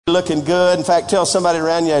looking good. In fact, tell somebody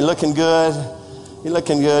around you, you're looking good. You're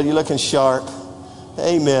looking good. You're looking sharp.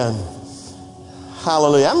 Amen.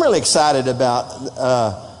 Hallelujah. I'm really excited about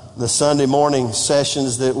the Sunday morning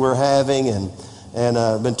sessions that we're having,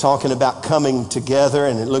 and been talking about coming together,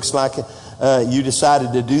 and it looks like you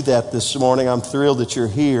decided to do that this morning. I'm thrilled that you're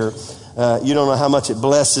here. You don't know how much it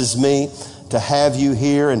blesses me to have you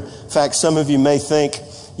here. And in fact, some of you may think,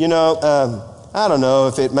 I don't know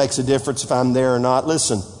if it makes a difference if I'm there or not.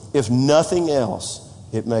 Listen, if nothing else,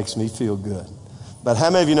 it makes me feel good. But how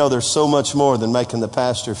many of you know there's so much more than making the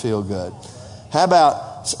pastor feel good? How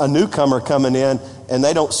about a newcomer coming in and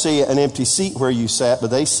they don't see an empty seat where you sat, but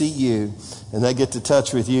they see you and they get to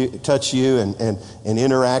touch you and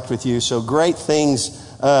interact with you. So great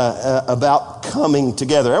things about coming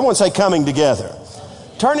together. Everyone say coming together.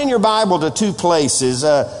 Turn in your Bible to two places.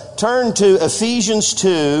 Turn to Ephesians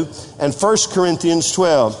 2 and 1 Corinthians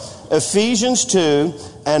 12. Ephesians 2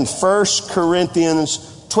 and 1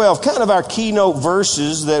 Corinthians 12. Kind of our keynote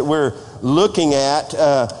verses that we're looking at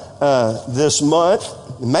this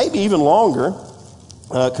month, maybe even longer,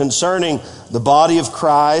 concerning the body of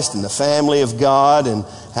Christ and the family of God and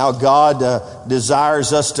how God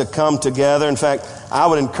desires us to come together. In fact, I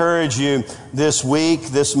would encourage you this week,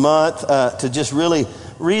 this month, to just really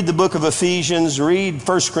read the book of Ephesians, read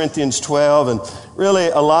 1 Corinthians 12, and really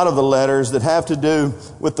a lot of the letters that have to do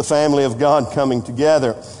with the family of God coming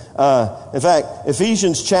together. In fact,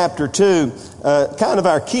 Ephesians chapter 2, kind of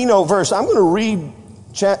our keynote verse. I'm going to read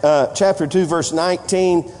chapter 2, verse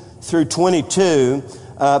 19 through 22,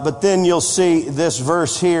 but then you'll see this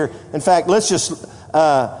verse here. In fact, let's just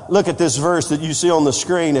look at this verse that you see on the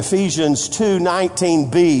screen, Ephesians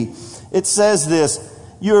 2:19b. It says this: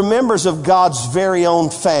 you are members of God's very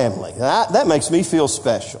own family. That makes me feel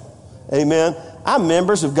special. Amen. I'm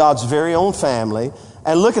members of God's very own family.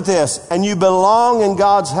 And look at this. And you belong in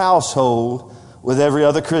God's household with every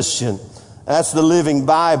other Christian. That's the Living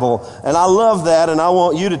Bible. And I love that. And I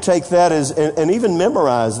want you to take that and even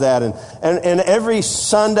memorize that. And every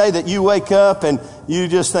Sunday that you wake up and you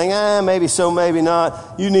just think, maybe so, maybe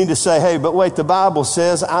not, you need to say, hey, but wait, the Bible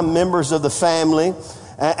says I'm members of the family.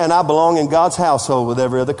 And I belong in God's household with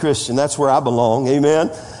every other Christian. That's where I belong.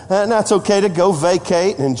 Amen. And that's okay to go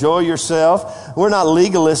vacate and enjoy yourself. We're not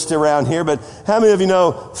legalists around here, but how many of you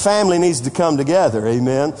know family needs to come together?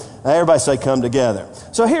 Amen. Everybody say come together.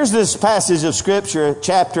 So here's this passage of Scripture,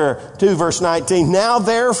 chapter 2, verse 19. Now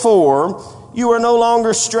therefore, you are no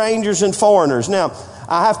longer strangers and foreigners. Now,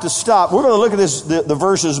 I have to stop. We're going to look at this, the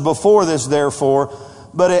verses before this, therefore.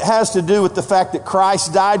 But it has to do with the fact that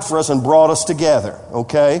Christ died for us and brought us together,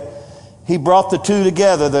 okay? He brought the two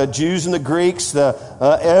together, the Jews and the Greeks,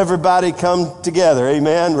 everybody come together,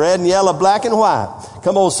 amen? Red and yellow, black and white.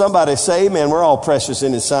 Come on, somebody say amen. We're all precious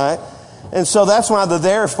in His sight. And so that's why the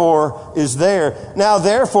therefore is there. Now,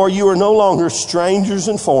 therefore, you are no longer strangers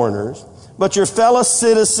and foreigners, but your fellow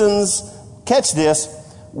citizens, catch this,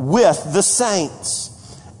 with the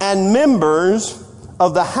saints and members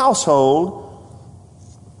of the household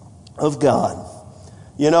of God.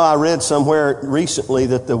 You know, I read somewhere recently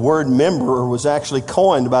that the word member was actually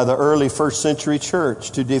coined by the early first century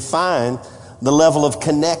church to define the level of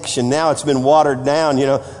connection. Now it's been watered down. You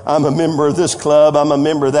know, I'm a member of this club. I'm a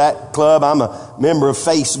member of that club. I'm a member of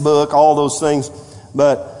Facebook, all those things.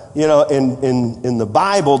 But, you know, in the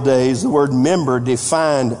Bible days, the word member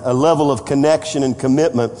defined a level of connection and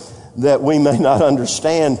commitment that we may not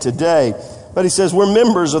understand today. But he says we're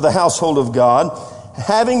members of the household of God,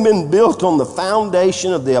 having been built on the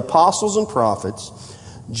foundation of the apostles and prophets,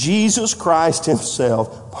 Jesus Christ Himself,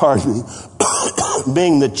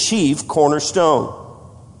 being the chief cornerstone,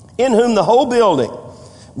 in whom the whole building,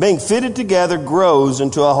 being fitted together, grows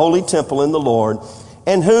into a holy temple in the Lord,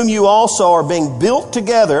 in whom you also are being built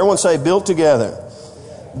together. Everyone say built together.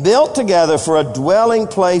 Built together for a dwelling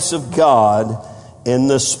place of God in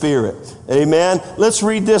the Spirit. Amen. Let's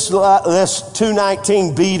read this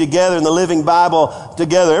 2:19b together in the Living Bible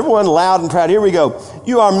together. Everyone loud and proud. Here we go.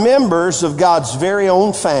 You are members of God's very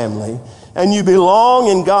own family, and you belong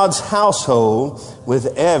in God's household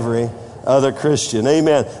with every other Christian.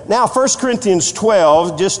 Amen. Now, 1 Corinthians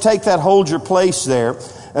 12, just take that, hold your place there.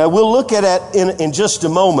 We'll look at it in just a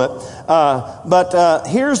moment. But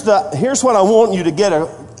here's what I want you to get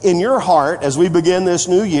in your heart as we begin this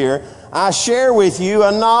new year. I share with you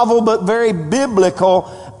a novel but very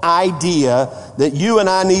biblical idea that you and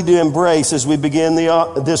I need to embrace as we begin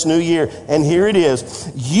this new year. And here it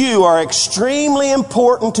is. You are extremely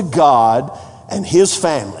important to God and His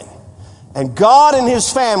family. And God and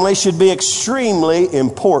His family should be extremely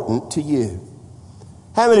important to you.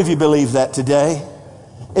 How many of you believe that today?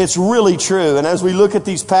 It's really true. And as we look at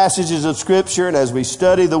these passages of Scripture and as we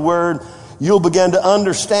study the Word, you'll begin to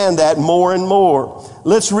understand that more and more.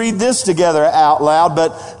 Let's read this together out loud,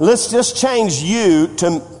 but let's just change you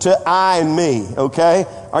to I and me, okay?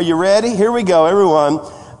 Are you ready? Here we go, everyone.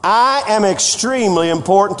 I am extremely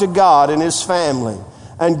important to God and His family.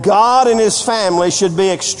 And God and His family should be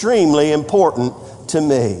extremely important to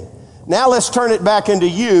me. Now let's turn it back into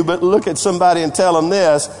you, but look at somebody and tell them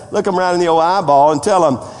this. Look them right in the old eyeball and tell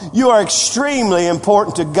them, you are extremely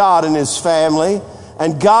important to God and His family,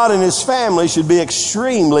 and God and His family should be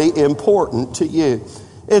extremely important to you.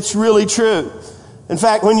 It's really true. In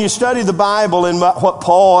fact, when you study the Bible and what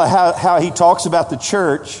Paul, how he talks about the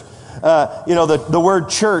church, the word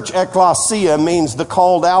church, ekklesia, means the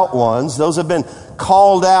called out ones. Those have been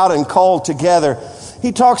called out and called together.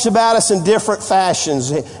 He talks about us in different fashions.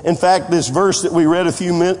 In fact, this verse that we read a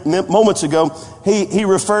few moments ago, he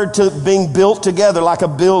referred to being built together like a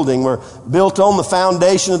building. We're built on the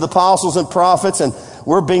foundation of the apostles and prophets, and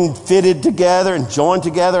we're being fitted together and joined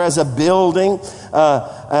together as a building.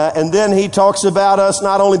 And then he talks about us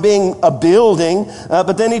not only being a building,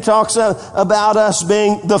 but then he talks about us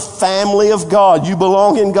being the family of God. You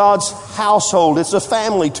belong in God's household. It's a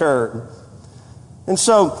family term. And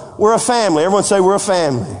so we're a family. Everyone say we're a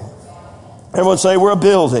family. Everyone say we're a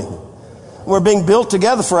building. We're being built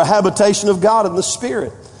together for a habitation of God in the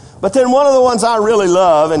Spirit. But then one of the ones I really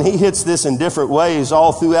love, and he hits this in different ways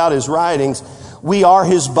all throughout his writings, we are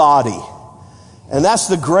His body. And that's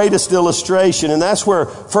the greatest illustration. And that's where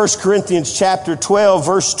 1 Corinthians chapter 12,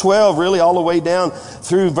 verse 12, really all the way down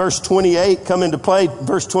through verse 28 come into play,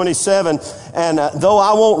 verse 27. And though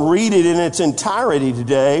I won't read it in its entirety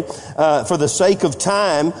today, for the sake of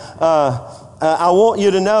time, I want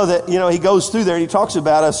you to know that, he goes through there and he talks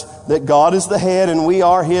about us, that God is the head and we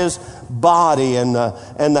are His body. And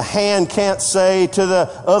the hand can't say to the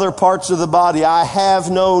other parts of the body, I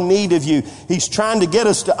have no need of you. He's trying to get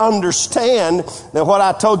us to understand that what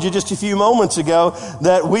I told you just a few moments ago,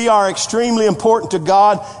 that we are extremely important to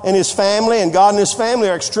God and His family, and God and His family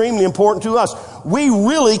are extremely important to us. We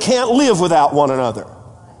really can't live without one another.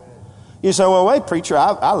 You say, well, wait, preacher,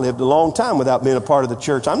 I lived a long time without being a part of the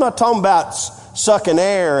church. I'm not talking about sucking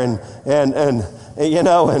air and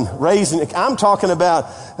raising. I'm talking about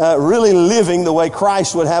really living the way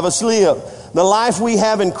Christ would have us live. The life we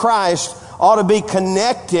have in Christ ought to be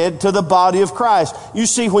connected to the body of Christ. You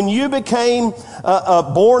see, when you became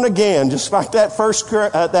born again, just like that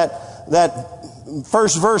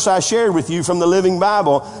first verse I shared with you from the Living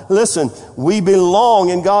Bible. Listen, we belong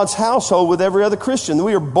in God's household with every other Christian.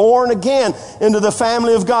 We are born again into the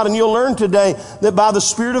family of God. And you'll learn today that by the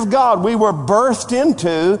Spirit of God, we were birthed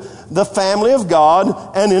into the family of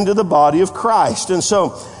God and into the body of Christ. And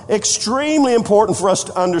so, extremely important for us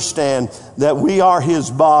to understand that we are His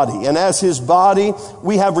body. And as His body,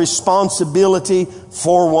 we have responsibility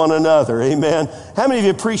for one another. Amen. How many of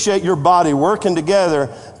you appreciate your body working together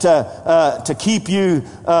to keep you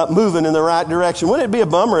moving in the right direction? Wouldn't it be a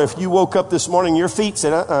bummer if you woke up this morning and your feet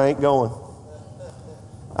said, I ain't going.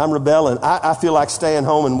 I'm rebelling. I feel like staying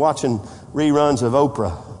home and watching reruns of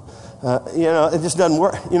Oprah. It just doesn't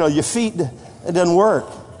work. Your feet, it doesn't work.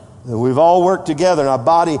 We've all worked together and our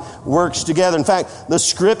body works together. In fact, the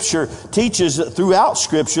Scripture teaches throughout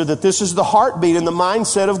Scripture that this is the heartbeat and the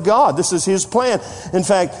mindset of God. This is His plan. In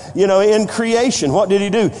fact, in creation, what did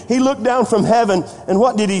He do? He looked down from heaven and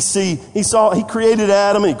what did He see? He created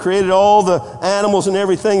Adam and He created all the animals and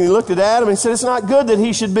everything. He looked at Adam and He said, it's not good that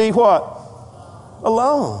he should be what?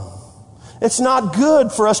 Alone. It's not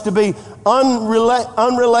good for us to be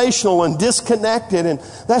unrelational and disconnected. And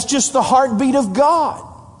that's just the heartbeat of God.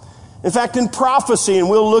 In fact, in prophecy, and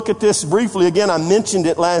we'll look at this briefly again, I mentioned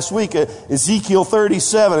it last week, Ezekiel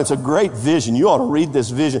 37. It's a great vision. You ought to read this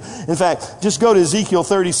vision. In fact, just go to Ezekiel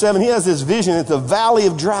 37. He has this vision at the valley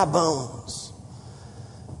of dry bones.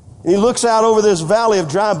 And he looks out over this valley of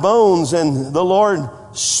dry bones, and the Lord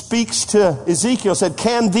speaks to Ezekiel, said,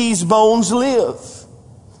 can these bones live?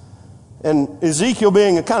 And Ezekiel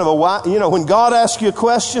being a kind of when God asks you a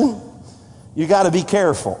question, you got to be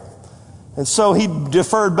careful. And so he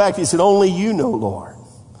deferred back. He said, only you know, Lord.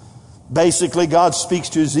 Basically, God speaks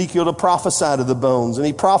to Ezekiel to prophesy to the bones. And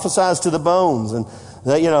he prophesies to the bones. And,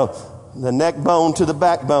 the neck bone to the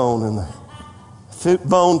backbone. And the foot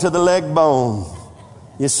bone to the leg bone.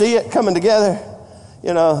 You see it coming together?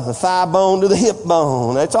 The thigh bone to the hip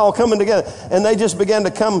bone. It's all coming together. And they just began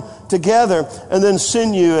to come together. And then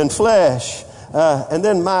sinew and flesh And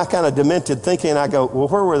then my kind of demented thinking, I go, well,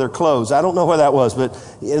 where were their clothes? I don't know where that was, but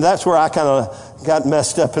that's where I kind of got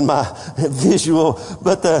messed up in my visual.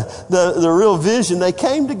 But the real vision, they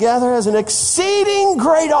came together as an exceeding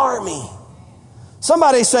great army.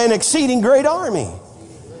 Somebody say an exceeding great army.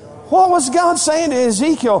 What was God saying to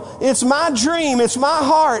Ezekiel? It's my dream, it's my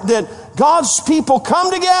heart that God's people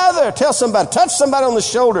come together. Tell somebody, touch somebody on the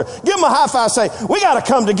shoulder. Give them a high five. Say, we got to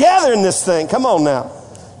come together in this thing. Come on now.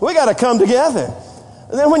 We got to come together.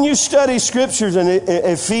 And then when you study scriptures in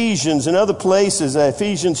Ephesians and other places,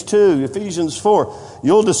 Ephesians 2, Ephesians 4,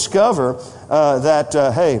 you'll discover that,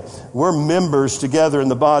 hey, we're members together in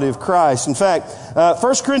the body of Christ. In fact,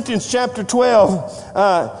 1 Corinthians chapter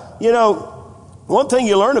 12, one thing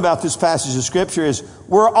you learn about this passage of scripture is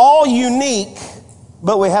we're all unique,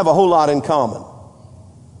 but we have a whole lot in common.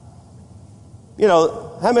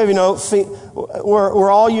 How many of you know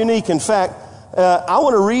we're all unique? In fact, I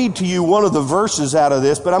want to read to you one of the verses out of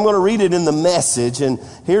this, but I'm going to read it in the Message, and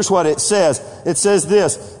here's what it says. It says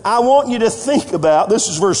this, I want you to think about, this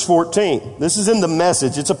is verse 14. This is in the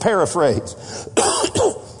Message. It's a paraphrase.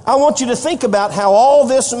 I want you to think about how all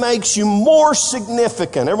this makes you more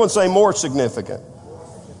significant. Everyone say more significant.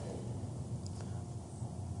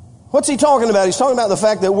 What's he talking about? He's talking about the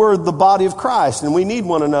fact that we're the body of Christ and we need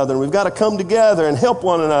one another and we've got to come together and help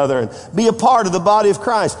one another and be a part of the body of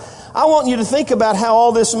Christ. I want you to think about how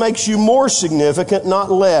all this makes you more significant, not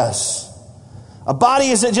less. A body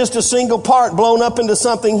isn't just a single part blown up into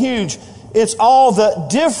something huge. It's all the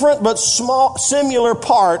different but small, similar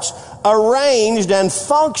parts arranged and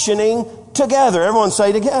functioning together. Everyone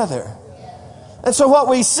say together. And so what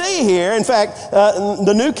we see here, in fact,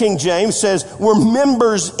 the New King James says we're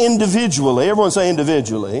members individually. Everyone say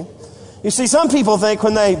individually. You see, some people think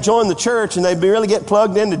when they join the church and they really get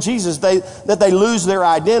plugged into Jesus, that they lose their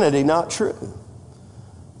identity. Not true.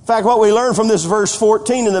 In fact, what we learn from this verse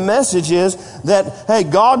 14 in the Message is that, hey,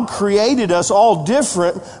 God created us all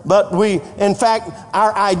different, but in fact,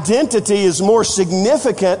 our identity is more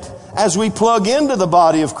significant as we plug into the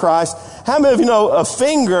body of Christ. How many of you know a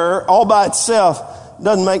finger all by itself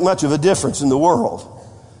doesn't make much of a difference in the world?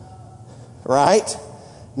 Right?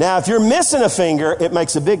 Now, if you're missing a finger, it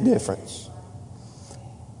makes a big difference.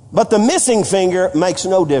 But the missing finger makes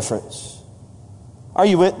no difference.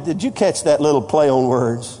 Did you catch that little play on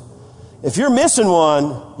words? If you're missing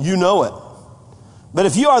one, you know it. But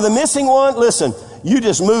if you are the missing one, listen, you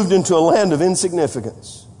just moved into a land of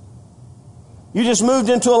insignificance. You just moved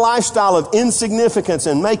into a lifestyle of insignificance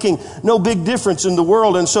and making no big difference in the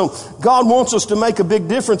world. And so God wants us to make a big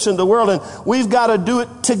difference in the world, and we've got to do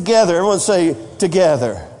it together. Everyone say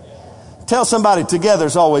together. Tell somebody together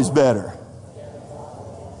is always better.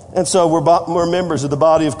 And so we're members of the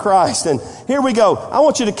body of Christ. And here we go. I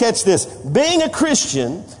want you to catch this. Being a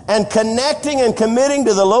Christian and connecting and committing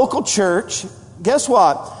to the local church, guess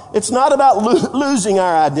what? It's not about losing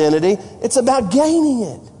our identity. It's about gaining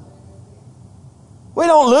it. We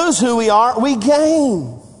don't lose who we are. We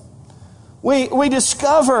gain. We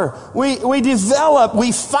discover. We develop.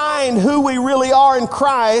 We find who we really are in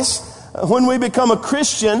Christ when we become a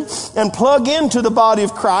Christian and plug into the body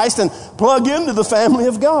of Christ and plug into the family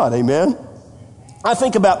of God. Amen. I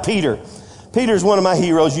think about Peter. Peter's one of my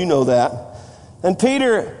heroes. You know that. And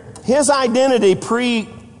Peter, his identity pre-Christ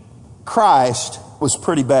was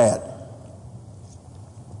pretty bad.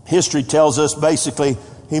 History tells us basically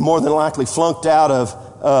he more than likely flunked out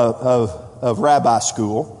of rabbi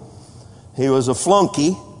school. He was a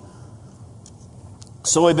flunky.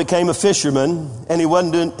 So he became a fisherman, and he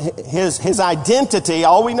wasn't doing his identity.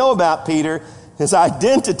 All we know about Peter, his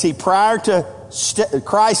identity prior to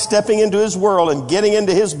Christ stepping into his world and getting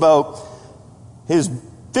into his boat, his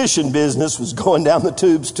fishing business was going down the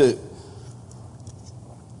tubes too.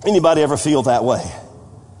 Anybody ever feel that way?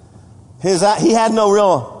 He had no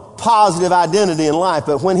real positive identity in life,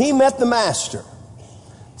 but when he met the Master,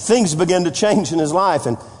 things began to change in his life.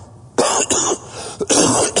 And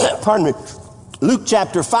pardon me. Luke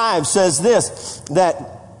chapter 5 says this,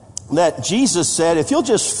 that Jesus said, if you'll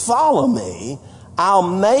just follow me, I'll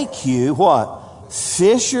make you what?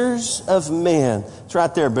 Fishers of men. It's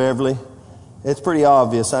right there, Beverly. It's pretty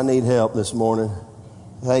obvious. I need help this morning.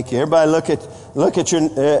 Thank you. Everybody look at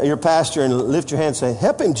your pastor and lift your hand and say,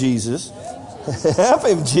 help him, Jesus. Help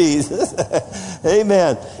him, Jesus.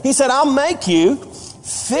 Amen. He said, I'll make you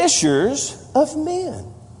fishers of men.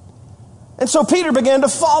 And so Peter began to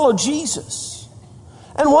follow Jesus.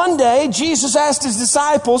 And one day, Jesus asked his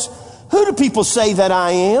disciples, who do people say that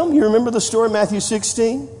I am? You remember the story, Matthew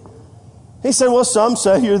 16? He said, well, some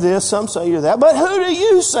say you're this, some say you're that. But who do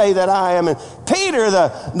you say that I am? And Peter,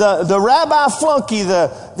 the rabbi flunky,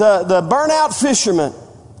 the burnout fisherman,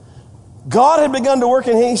 God had begun to work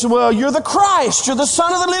in him. He said, well, you're the Christ. You're the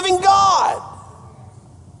Son of the living God.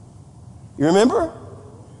 You remember?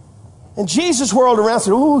 And Jesus whirled around and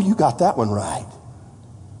said, oh, you got that one right.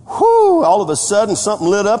 Whew, all of a sudden something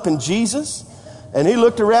lit up in Jesus. And he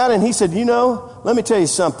looked around and he said, you know, let me tell you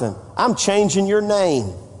something. I'm changing your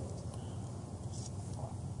name.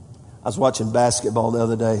 I was watching basketball the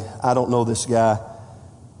other day. I don't know this guy,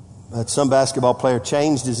 but some basketball player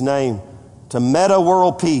changed his name to Meta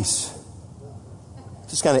World Peace.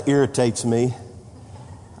 Just kind of irritates me.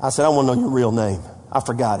 I said, I want to know your real name. I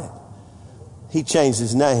forgot it. He changed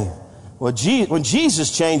his name. Well, when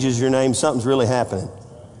Jesus changes your name, something's really happening.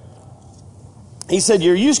 He said,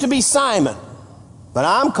 you used to be Simon, but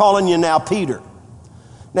I'm calling you now Peter.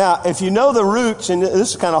 Now, if you know the roots, and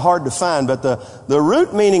this is kind of hard to find, but the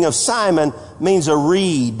root meaning of Simon means a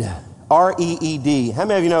reed, R-E-E-D. How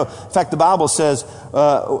many of you know, in fact, the Bible says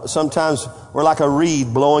sometimes we're like a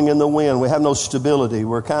reed blowing in the wind. We have no stability.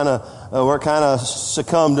 We're kind of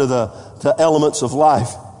succumb to the elements of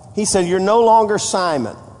life. He said, you're no longer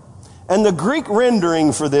Simon. And the Greek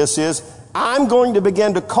rendering for this is, I'm going to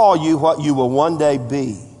begin to call you what you will one day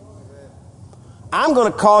be. I'm going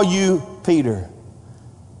to call you Peter.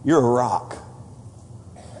 You're a rock.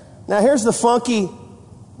 Now here's the funky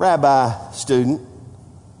rabbi student,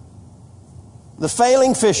 the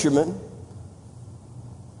failing fisherman.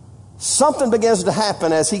 Something begins to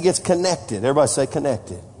happen as he gets connected. Everybody say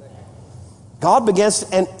connected. God begins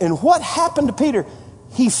to, and what happened to Peter?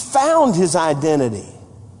 He found his identity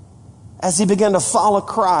as he began to follow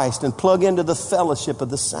Christ and plug into the fellowship of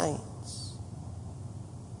the saints.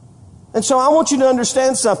 And so I want you to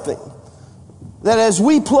understand something. That as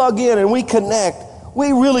we plug in and we connect,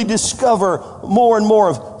 we really discover more and more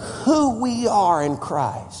of who we are in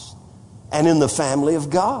Christ and in the family of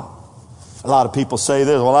God. A lot of people say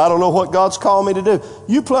this, well, I don't know what God's called me to do.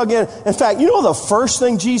 You plug in. In fact, you know the first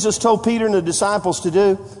thing Jesus told Peter and the disciples to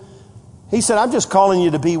do? He said, I'm just calling you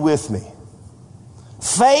to be with me.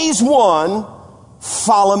 Phase 1,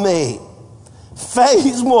 follow me.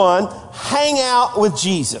 Phase 1, hang out with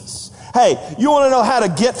Jesus. Hey, you want to know how to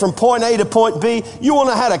get from point A to point B? You want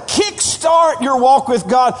to know how to kickstart your walk with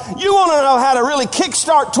God? You want to know how to really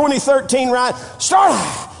kickstart 2013 right? Start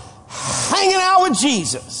hanging out with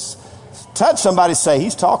Jesus. Touch somebody, say,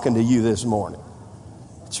 he's talking to you this morning.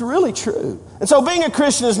 It's really true. And so being a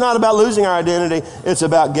Christian is not about losing our identity. It's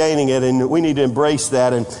about gaining it, and we need to embrace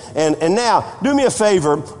that. And now, do me a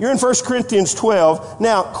favor. You're in 1 Corinthians 12.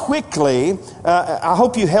 Now, quickly, I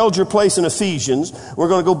hope you held your place in Ephesians. We're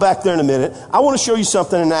going to go back there in a minute. I want to show you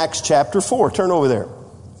something in Acts chapter 4. Turn over there.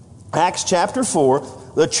 Acts chapter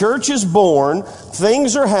 4. The church is born.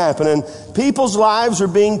 Things are happening. People's lives are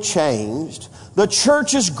being changed. The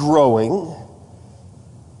church is growing.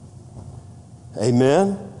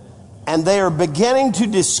 Amen. And they are beginning to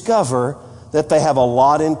discover that they have a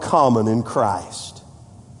lot in common in Christ.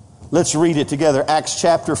 Let's read it together. Acts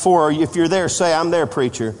chapter 4. If you're there, say, I'm there,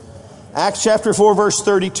 preacher. Acts chapter 4, verse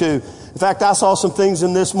 32. In fact, I saw some things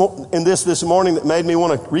in this morning that made me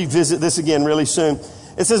want to revisit this again really soon.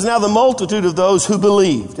 It says, now the multitude of those who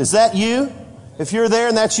believed. Is that you? If you're there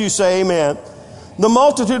and that's you, say amen. The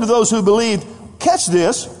multitude of those who believed, catch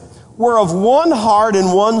this, were of one heart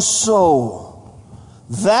and one soul.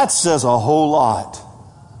 That says a whole lot.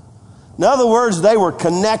 In other words, they were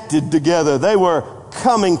connected together. They were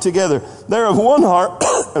coming together. They're of one heart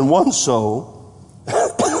and one soul.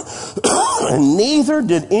 And neither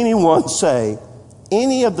did anyone say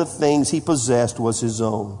any of the things he possessed was his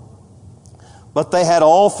own. But they had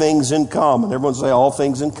all things in common. Everyone say all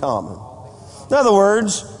things in common. In other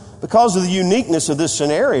words, because of the uniqueness of this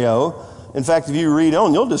scenario, in fact, if you read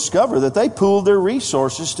on, you'll discover that they pooled their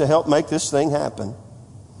resources to help make this thing happen.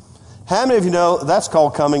 How many of you know that's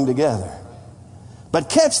called coming together? But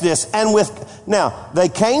catch this, now they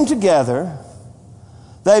came together,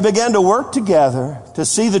 they began to work together to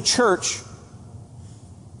see the church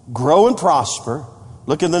grow and prosper.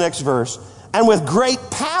 Look in the next verse. And with great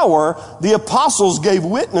power, the apostles gave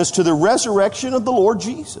witness to the resurrection of the Lord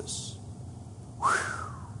Jesus. Whew.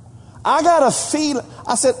 I got a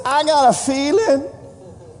feeling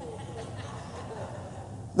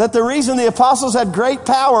that the reason the apostles had great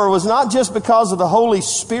power was not just because of the Holy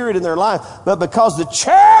Spirit in their life, but because the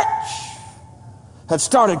church had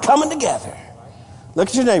started coming together. Look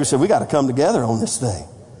at your neighbor and say, we got to come together on this thing.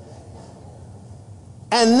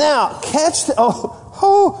 And now, catch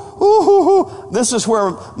this is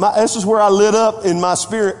where I lit up in my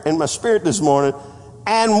spirit this morning.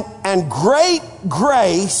 and great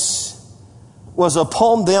grace was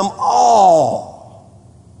upon them all.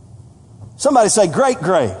 Somebody say, great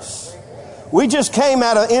grace. We just came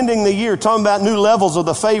out of ending the year talking about new levels of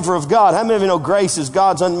the favor of God. How many of you know grace is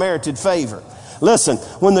God's unmerited favor? Listen,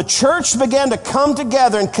 when the church began to come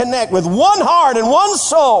together and connect with one heart and one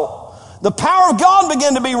soul, the power of God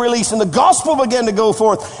began to be released and the gospel began to go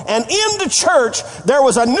forth. And in the church, there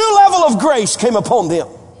was a new level of grace came upon them.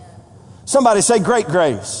 Somebody say, great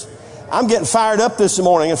grace. I'm getting fired up this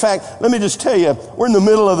morning. In fact, let me just tell you, we're in the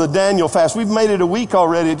middle of the Daniel fast. We've made it a week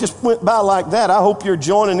already. It just went by like that. I hope you're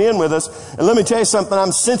joining in with us. And let me tell you something.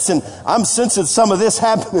 I'm sensing some of this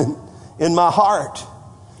happening in my heart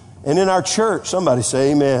and in our church. Somebody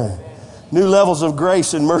say amen. New levels of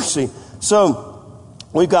grace and mercy. So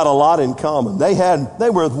we've got a lot in common. They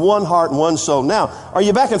were with one heart and one soul. Now, are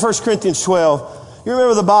you back in 1 Corinthians 12? You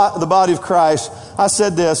remember the body of Christ? I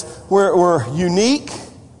said this, we're unique,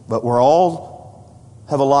 but we're all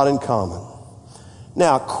have a lot in common.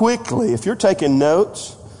 Now, quickly, if you're taking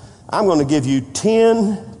notes, I'm going to give you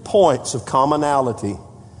 10 points of commonality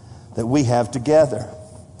that we have together.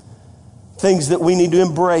 Things that we need to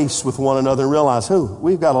embrace with one another and realize,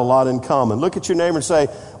 we've got a lot in common. Look at your neighbor and say,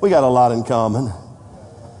 we got a lot in common.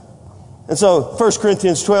 And so 1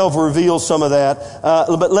 Corinthians 12 reveals some of that.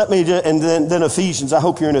 But let me, and then Ephesians. I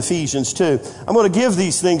hope you're in Ephesians too. I'm going to give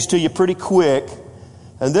these things to you pretty quick.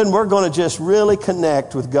 And then we're going to just really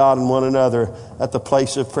connect with God and one another at the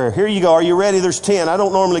place of prayer. Here you go. Are you ready? There's 10. I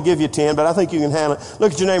don't normally give you 10, but I think you can handle it.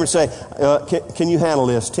 Look at your neighbor and say, can you handle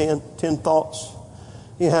this? 10 thoughts?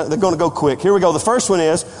 They're going to go quick. Here we go. The first one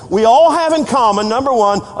is, we all have in common, number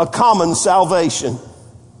one, a common salvation.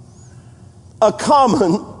 A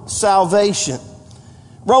common salvation.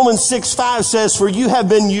 Romans 6:5 says, for you have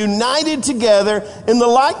been united together in the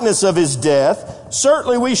likeness of his death.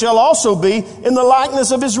 Certainly we shall also be in the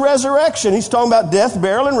likeness of his resurrection. He's talking about death,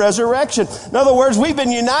 burial, and resurrection. In other words, we've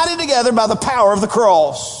been united together by the power of the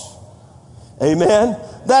cross. Amen.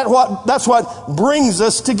 That's what brings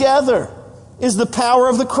us together, is the power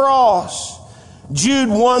of the cross. Jude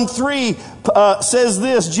 1:3 says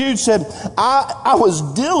this. Jude said, I was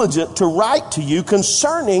diligent to write to you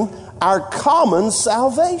concerning our common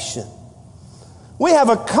salvation. We have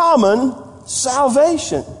a common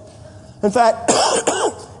salvation. In fact,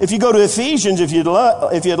 if you go to Ephesians, if you'd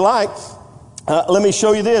like, let me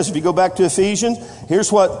show you this. If you go back to Ephesians,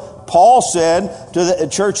 here's what Paul said to the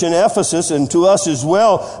church in Ephesus and to us as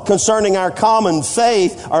well concerning our common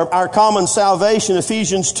faith, our common salvation,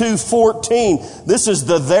 Ephesians 2:14. This is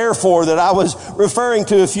the therefore that I was referring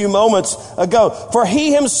to a few moments ago. For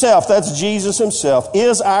he himself, that's Jesus himself,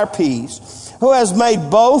 is our peace, who has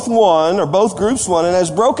made both one, or both groups one, and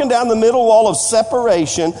has broken down the middle wall of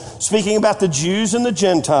separation, speaking about the Jews and the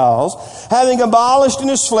Gentiles, having abolished in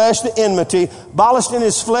his flesh the enmity. Abolished in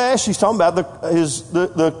his flesh, he's talking about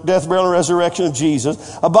the death, burial, and resurrection of Jesus.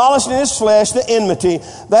 Abolished in his flesh the enmity,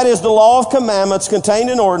 that is the law of commandments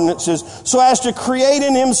contained in ordinances, so as to create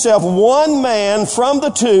in himself one man from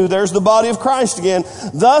the two, there's the body of Christ again,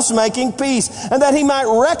 thus making peace, and that he might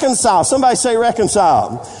reconcile. Somebody say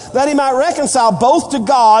reconcile. That he might reconcile both to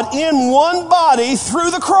God in one body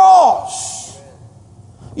through the cross.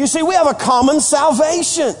 You see, we have a common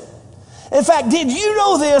salvation. In fact, did you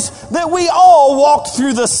know this? That we all walked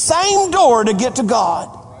through the same door to get to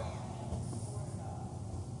God.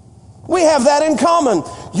 We have that in common.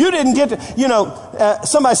 You didn't get to,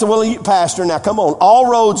 somebody said, well, Pastor, now come on. All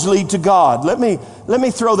roads lead to God. Let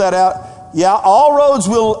me throw that out. Yeah, all roads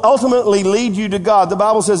will ultimately lead you to God. The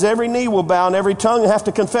Bible says every knee will bow and every tongue will have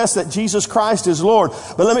to confess that Jesus Christ is Lord.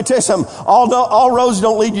 But let me tell you something. All roads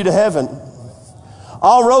don't lead you to heaven.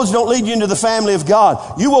 All roads don't lead you into the family of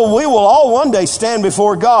God. We will all one day stand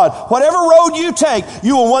before God. Whatever road you take,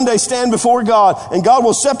 you will one day stand before God. And God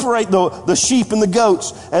will separate the sheep and the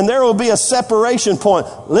goats. And there will be a separation point.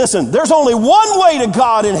 Listen, there's only one way to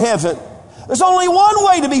God in heaven. There's only one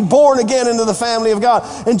way to be born again into the family of God.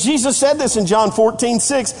 And Jesus said this in John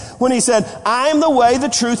 14:6 when he said, I am the way, the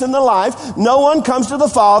truth, and the life. No one comes to the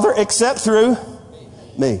Father except through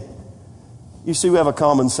me. You see, we have a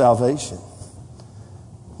common salvation.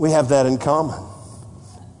 We have that in common.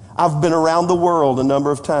 I've been around the world a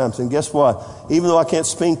number of times, and guess what? Even though I can't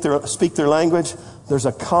speak their language, there's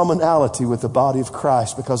a commonality with the body of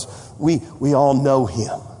Christ because we all know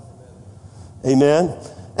him. Amen?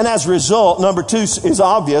 And as a result, number two is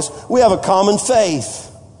obvious. We have a common faith.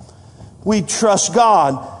 We trust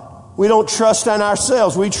God. We don't trust in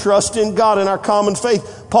ourselves. We trust in God in our common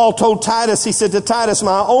faith. Paul told Titus, he said to Titus,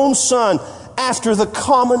 my own son, after the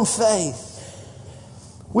common faith.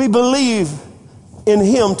 We believe in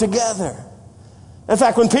him together. In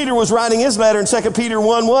fact, when Peter was writing his letter in 2 Peter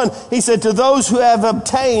 1:1, he said, to those who have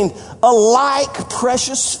obtained a like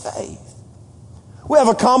precious faith. We have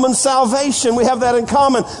a common salvation. We have that in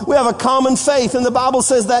common. We have a common faith. And the Bible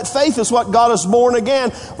says that faith is what got us born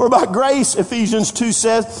again. For by grace, Ephesians 2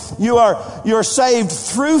 says, you're saved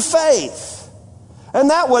through faith. And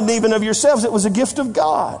that wasn't even of yourselves. It was a gift of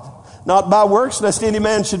God. Not by works, lest any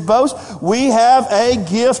man should boast. We have a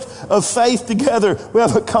gift of faith together. We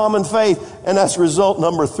have a common faith. And that's result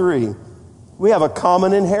number 3. We have a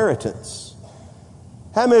common inheritance.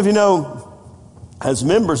 How many of you know, as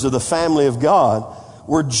members of the family of God,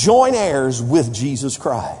 we're joint heirs with Jesus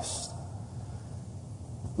Christ?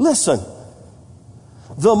 Listen,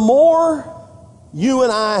 the more you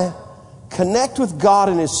and I connect with God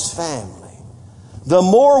and His family, the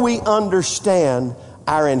more we understand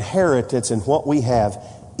our inheritance and what we have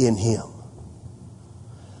in Him.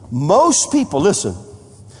 Most people, listen,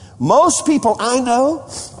 most people I know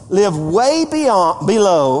live way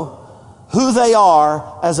below who they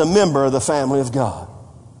are as a member of the family of God.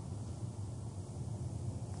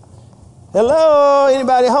 Hello,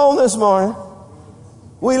 anybody home this morning?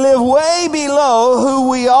 We live way below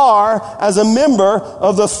who we are as a member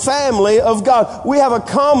of the family of God. We have a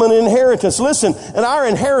common inheritance. Listen, and our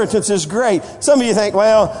inheritance is great. Some of you think,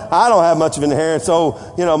 well, I don't have much of an inheritance.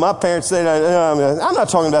 Oh, you know, my parents, I'm not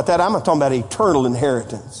talking about that. I'm not talking about eternal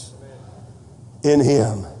inheritance in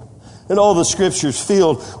Him. And all the scriptures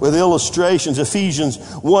filled with illustrations. Ephesians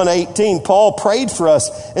 1:18, Paul prayed for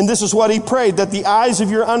us. And this is what he prayed, that the eyes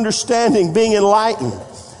of your understanding being enlightened.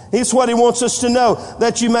 It's what he wants us to know,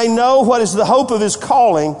 that you may know what is the hope of His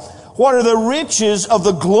calling, what are the riches of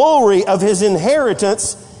the glory of His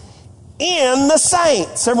inheritance in the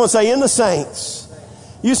saints. Everyone say, in the saints.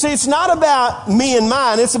 You see, it's not about me and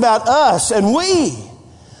mine. It's about us and we.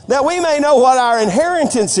 That we may know what our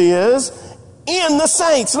inheritance is in the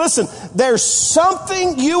saints. Listen, there's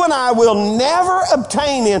something you and I will never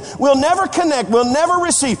obtain in, we'll never connect, we'll never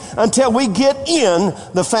receive until we get in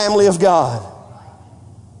the family of God.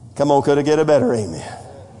 Come on, could I get a better amen?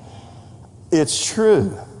 It's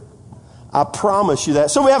true. I promise you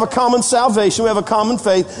that. So we have a common salvation, we have a common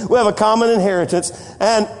faith, we have a common inheritance,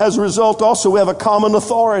 and as a result also we have a common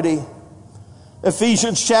authority.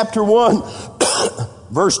 Ephesians chapter 1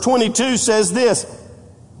 verse 22 says this,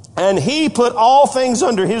 and He put all things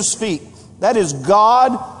under His feet. That is,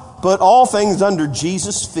 God put all things under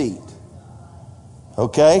Jesus' feet.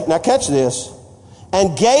 Okay, now catch this.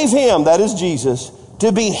 And gave Him, that is Jesus,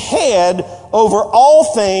 to be head over all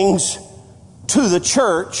things to the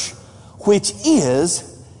church, which is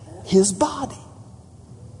His body.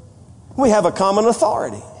 We have a common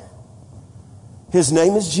authority. His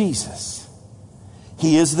name is Jesus.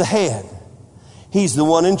 He is the head. He's the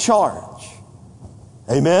one in charge.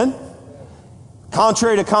 Amen?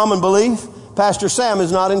 Contrary to common belief, Pastor Sam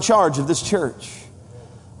is not in charge of this church.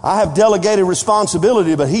 I have delegated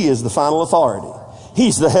responsibility, but he is the final authority.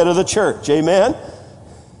 He's the head of the church. Amen?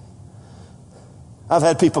 I've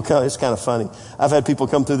had people come, it's kind of funny. I've had people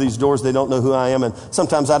come through these doors, they don't know who I am, and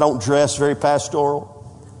sometimes I don't dress very pastoral.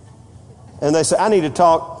 And they say, I need to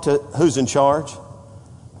talk to who's in charge.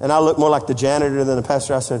 And I look more like the janitor than the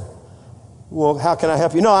pastor. I said, well, how can I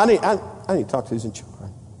help you? No, I need to talk to who's in charge.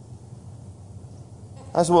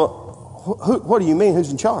 I said, well, what do you mean,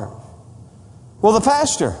 who's in charge? Well, the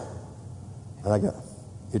pastor. And I go,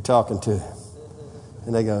 you're talking to him.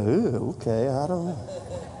 And they go, ooh, okay, I don't know.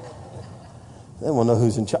 They won't know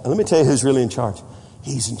who's in charge. Let me tell you who's really in charge.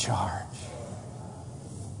 He's in charge.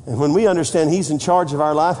 And when we understand He's in charge of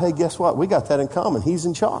our life, hey, guess what? We got that in common. He's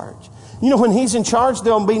in charge. You know, when He's in charge,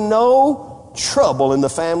 there'll be no trouble in the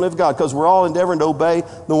family of God because we're all endeavoring to obey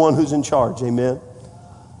the one who's in charge. Amen.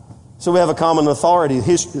 So we have a common authority.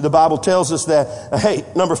 The Bible tells us that. Hey,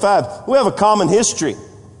 number 5, we have a common history.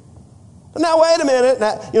 Now, wait a minute.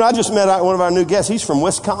 Now, I just met one of our new guests. He's from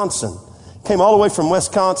Wisconsin. Came all the way from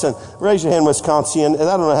Wisconsin. Raise your hand, Wisconsin. And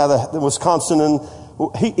I don't know how the Wisconsin, and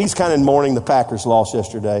he's kind of in mourning the Packers lost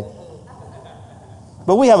yesterday.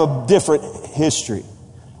 But we have a different history,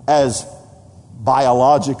 as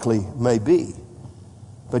biologically may be.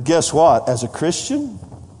 But guess what? As a Christian,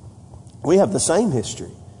 we have the same history.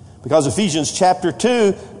 Because Ephesians chapter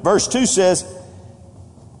 2, verse 2 says,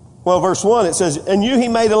 well, verse 1, it says, and you He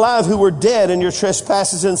made alive who were dead in your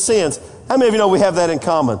trespasses and sins. How many of you know we have that in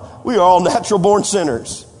common? We are all natural born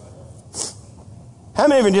sinners. How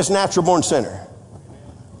many of you are just natural born sinner?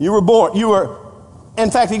 You were In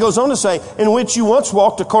fact, he goes on to say, in which you once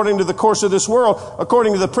walked according to the course of this world,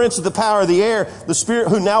 according to the prince of the power of the air, the spirit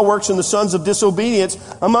who now works in the sons of disobedience,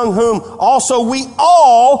 among whom also we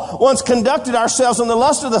all once conducted ourselves in the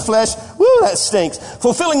lust of the flesh. Woo, that stinks.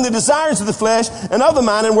 Fulfilling the desires of the flesh and of the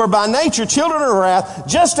mind, and were by nature children of wrath,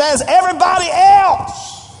 just as everybody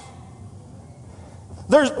else.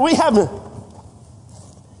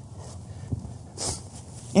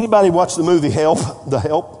 Anybody watch the movie Help? The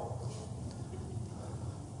Help?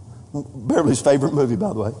 Beverly's favorite movie,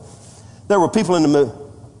 by the way. There were people in the movie.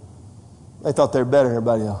 They thought they were better than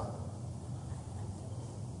everybody else.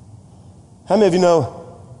 How many of you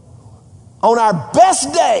know, on our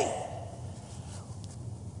best day,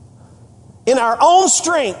 in our own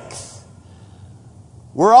strength,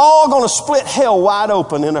 we're all going to split hell wide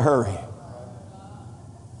open in a hurry.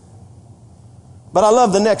 But I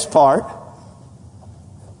love the next part.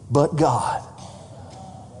 But God.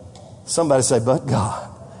 Somebody say, but God.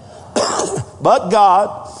 But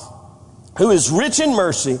God, who is rich in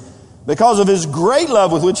mercy, because of his great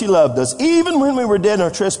love with which he loved us, even when we were dead in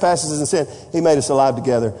our trespasses and sin, he made us alive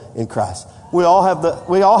together in Christ. We all have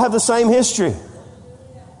the same history.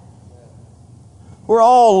 We're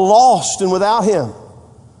all lost and without him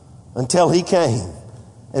until he came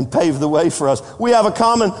and paved the way for us. We have a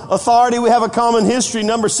common authority. We have a common history.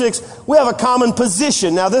 Number 6, we have a common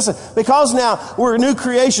position. Now because now we're new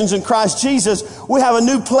creations in Christ Jesus, we have a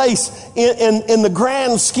new place in the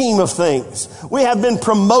grand scheme of things. We have been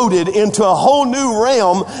promoted into a whole new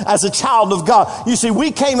realm as a child of God. You see,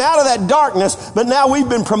 we came out of that darkness, but now we've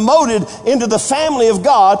been promoted into the family of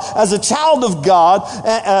God as a child of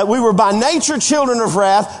God. We were by nature children of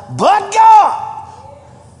wrath, but God.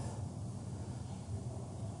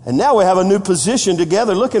 And now we have a new position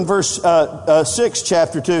together. Look in verse 6,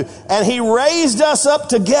 chapter 2. And he raised us up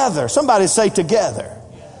together. Somebody say together.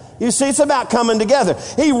 You see, it's about coming together.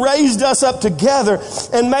 He raised us up together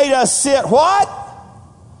and made us sit what?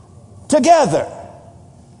 Together.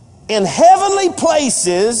 In heavenly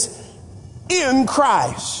places in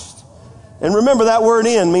Christ. And remember, that word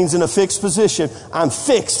in means in a fixed position. I'm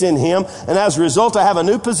fixed in him. And as a result, I have a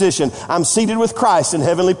new position. I'm seated with Christ in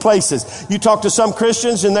heavenly places. You talk to some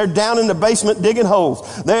Christians and they're down in the basement digging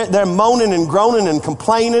holes. They're moaning and groaning and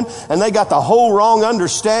complaining, and they got the whole wrong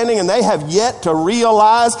understanding, and they have yet to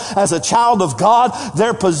realize as a child of God,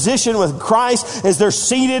 their position with Christ is they're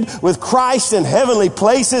seated with Christ in heavenly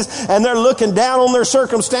places, and they're looking down on their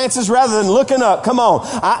circumstances rather than looking up. Come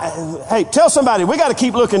on. Hey, tell somebody, we got to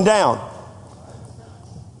keep looking down.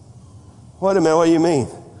 Wait a minute, what do you mean?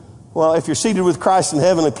 Well, if you're seated with Christ in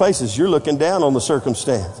heavenly places, you're looking down on the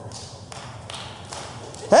circumstance.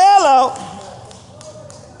 Hello.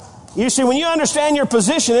 You see, when you understand your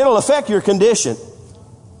position, it'll affect your condition.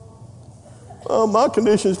 Oh, my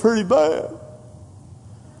condition is pretty bad.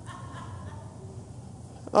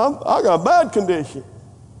 I got a bad condition.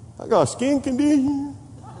 I got a skin condition.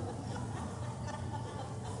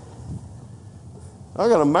 I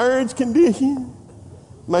got a marriage condition.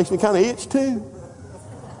 Makes me kind of itch too.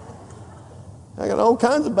 I got all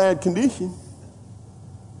kinds of bad conditions.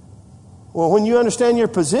 Well, when you understand your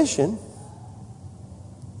position,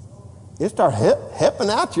 it starts helping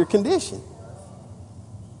out your condition.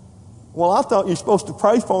 Well, I thought you're supposed to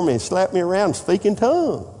pray for me and slap me around and speak in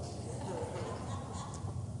tongues.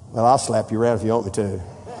 Well, I'll slap you around if you want me to.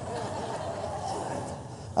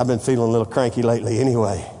 I've been feeling a little cranky lately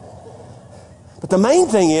anyway. But the main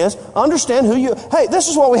thing is, understand who you... Hey, this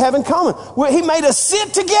is what we have in common. He made us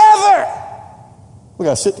sit together. We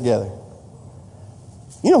got to sit together.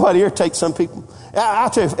 You know what irritates some people? I'll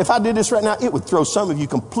tell you, if I did this right now, it would throw some of you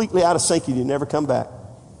completely out of sync and you'd never come back.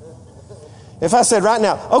 If I said right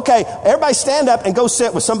now, okay, everybody stand up and go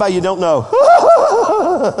sit with somebody you don't know.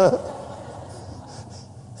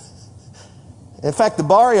 In fact, the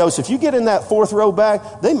Barrios, if you get in that 4th row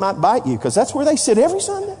back, they might bite you because that's where they sit every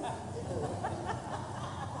Sunday.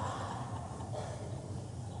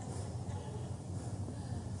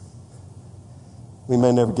 We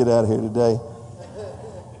may never get out of here today.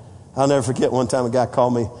 I'll never forget one time a guy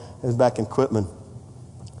called me. It was back in Quitman.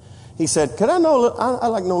 He said, "Could I know? I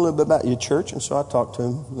like to know a little bit about your church." And so I talked to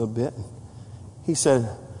him a little bit. He said,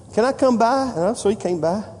 "Can I come by?" And so he came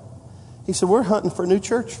by. He said, "We're hunting for a new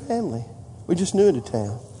church family. We're just new into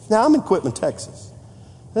town." Now I'm in Quitman, Texas.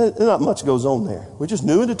 There's not much goes on there. We're just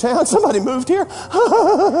new into town. Somebody moved here.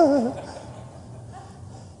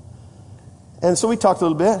 And so we talked a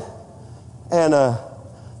little bit.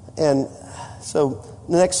 And so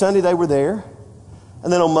the next Sunday they were there.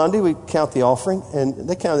 And then on Monday we count the offering. And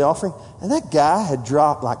they counted the offering. And that guy had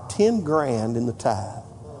dropped like 10 grand in the tithe.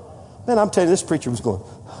 Man, I'm telling you, this preacher was going.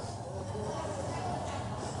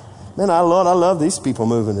 Man, I love these people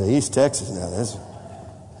moving to East Texas now.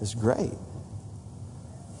 That's great.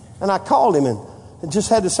 And I called him and just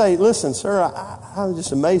had to say, listen, sir, I'm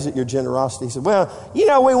just amazed at your generosity. He said, well,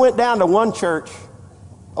 we went down to one church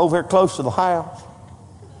over here close to the house.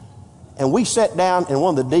 And we sat down and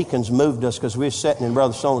one of the deacons moved us because we were sitting in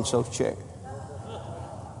Brother So-and-so's chair.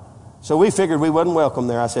 So we figured we wasn't welcome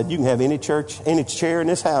there. I said, you can have any chair in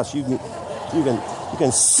this house. You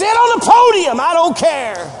can sit on the podium. I don't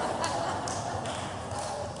care.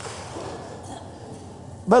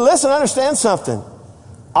 But listen, understand something.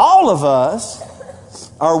 All of us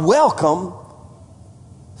are welcome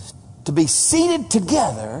to be seated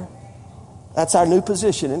together. That's our new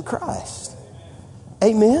position in Christ.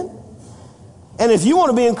 Amen. And if you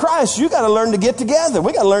want to be in Christ, you got to learn to get together.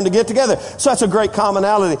 We got to learn to get together. So that's a great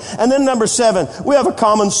commonality. And then number 7, we have a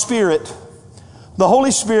common spirit. The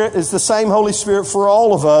Holy Spirit is the same Holy Spirit for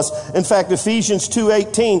all of us. In fact, Ephesians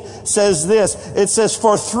 2:18 says this. It says,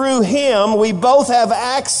 for through him we both have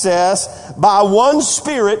access by one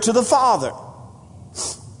Spirit to the Father.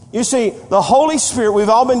 You see, the Holy Spirit, we've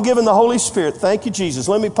all been given the Holy Spirit. Thank you, Jesus.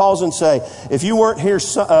 Let me pause and say, if you weren't here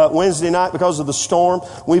Wednesday night because of the storm,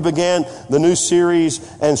 we began the new series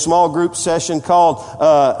and small group session called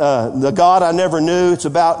The God I Never Knew. It's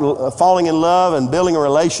about falling in love and building a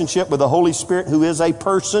relationship with the Holy Spirit, who is a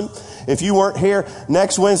person. If you weren't here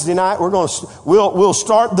next Wednesday night, we'll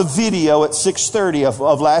start the video at 6:30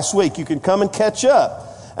 of last week. You can come and catch up.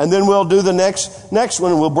 And then we'll do the next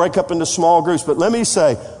one and we'll break up into small groups. But let me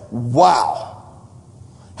say, wow.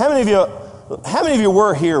 How many of you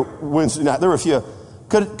were here Wednesday night? There were a few.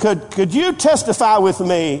 Could you testify with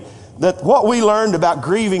me that what we learned about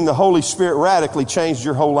grieving the Holy Spirit radically changed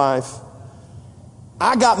your whole life?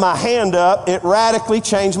 I got my hand up. It radically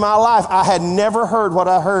changed my life. I had never heard what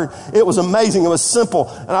I heard. It was amazing. It was simple.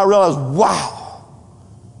 And I realized, wow.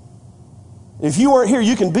 If you weren't here,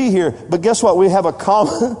 you can be here. But guess what? We have a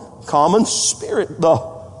common spirit. The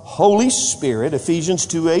Holy Spirit, Ephesians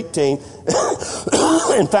 2:18.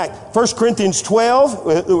 In fact, 1 Corinthians 12,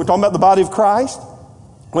 we're talking about the body of Christ.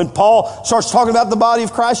 When Paul starts talking about the body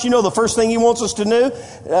of Christ, the first thing he wants us to know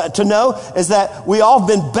is that we all have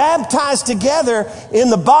been baptized together in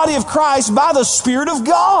the body of Christ by the Spirit of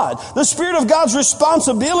God. The Spirit of God's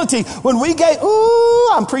responsibility when we gave,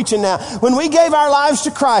 I'm preaching now. When we gave our lives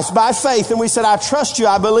to Christ by faith and we said, I trust you,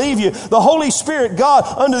 I believe you. The Holy Spirit, God,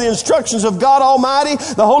 under the instructions of God Almighty,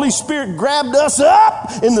 the Holy Spirit grabbed us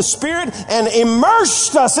up in the Spirit and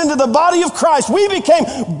immersed us into the body of Christ. We became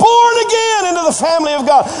born again into the family of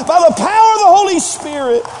God. By the power of the Holy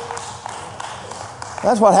Spirit.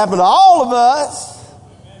 That's what happened to all of us.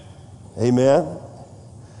 Amen.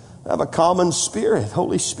 I have a common spirit,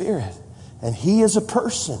 Holy Spirit. And he is a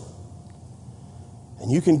person.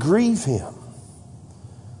 And you can grieve him.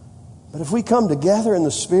 But if we come together in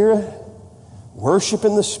the Spirit, worship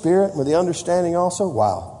in the Spirit, with the understanding also,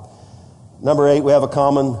 wow. Number 8, we have a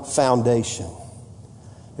common foundation.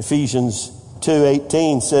 Ephesians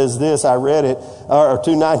 2:18 says this, I read it, or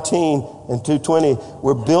 2:19 and 2:20,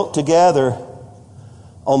 we're built together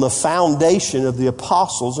on the foundation of the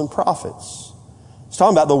apostles and prophets. It's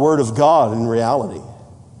talking about the Word of God in reality.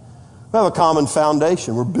 We have a common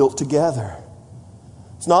foundation. We're built together.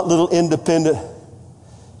 It's not little independent.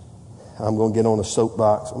 I'm going to get on a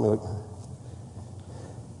soapbox.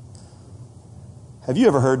 Have you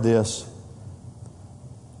ever heard this?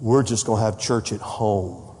 We're just going to have church at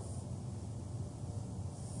home.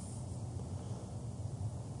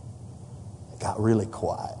 Got really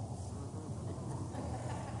quiet.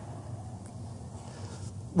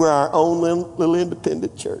 We're our own little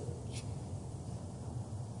independent church.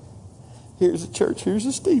 Here's a church, here's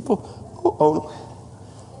a steeple. Oh,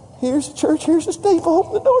 here's a church, here's a steeple.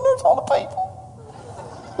 Open the door, and there's all the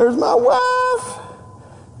people. There's my wife,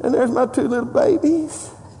 and there's my 2 little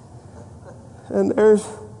babies. And there's,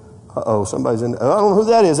 somebody's in there. I don't know who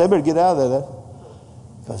that is. They better get out of there.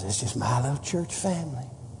 Because it's just my little church family.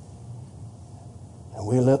 And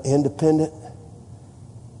we're a little independent,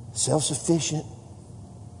 self-sufficient.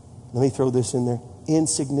 Let me throw this in there.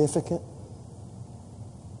 Insignificant.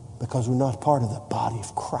 Because we're not part of the body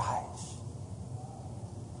of Christ.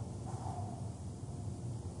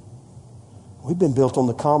 We've been built on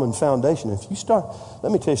the common foundation. If you start,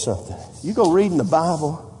 let me tell you something. You go reading the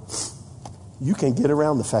Bible, you can get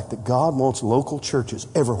around the fact that God wants local churches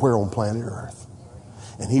everywhere on planet Earth.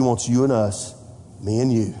 And he wants you and us, me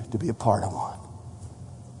and you, to be a part of one.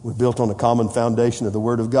 We're built on the common foundation of the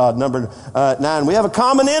Word of God. Number 9, we have a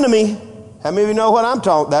common enemy. How many of you know what I'm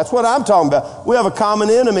talking about? That's what I'm talking about. We have a common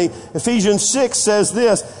enemy. Ephesians 6 says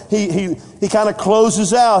this. he kind of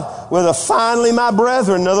closes out with a finally, my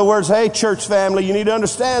brethren. In other words, hey, church family, you need to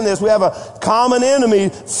understand this. We have a common enemy.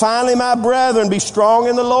 Finally, my brethren, be strong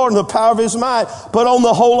in the Lord and the power of his might. Put on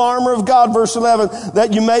the whole armor of God, verse 11,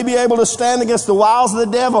 that you may be able to stand against the wiles of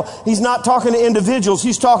the devil. He's not talking to individuals.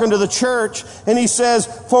 He's talking to the church. And he says,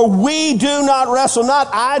 for we do not wrestle, not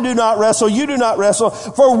I do not wrestle, you do not wrestle.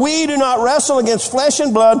 For we do not wrestle against flesh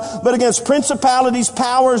and blood, but against principalities,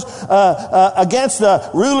 powers, against the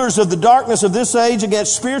rulers of the darkness of this age,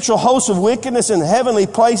 against spiritual hosts of wickedness in heavenly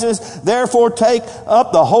places. Therefore take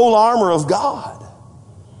up the whole armor of God.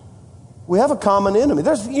 We have a common enemy.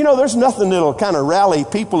 There's nothing that'll kind of rally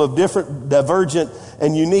people of different, divergent,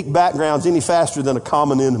 and unique backgrounds any faster than a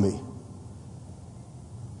common enemy.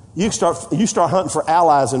 You start hunting for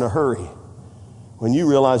allies in a hurry when you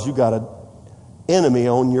realize you got an enemy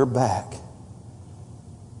on your back.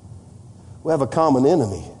 We have a common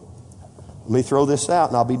enemy. Let me throw this out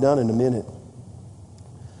and I'll be done in a minute.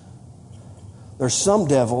 There's some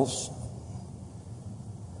devils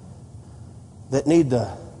that need the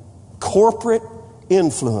corporate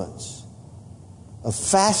influence of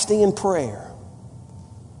fasting and prayer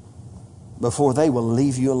before they will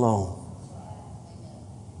leave you alone.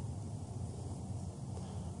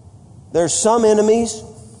 There's some enemies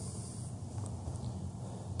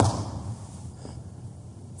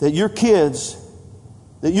that your kids,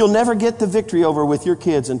 that you'll never get the victory over with your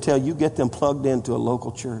kids until you get them plugged into a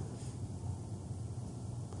local church.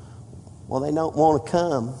 Well, they don't want to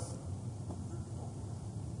come.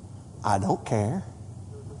 I don't care.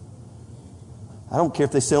 I don't care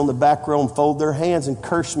if they sit on the back row and fold their hands and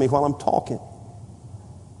curse me while I'm talking.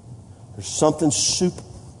 There's something super.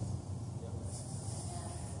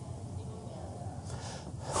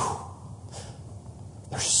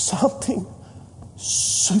 There's something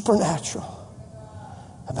supernatural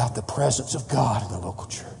about the presence of God in the local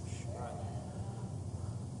church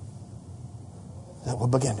that will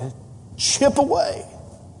begin to chip away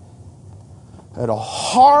at a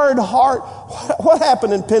hard heart. What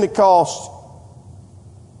happened in Pentecost?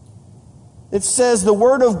 It says the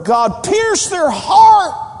word of God pierced their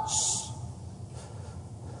hearts.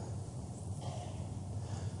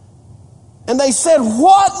 And they said,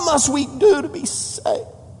 what must we do to be saved?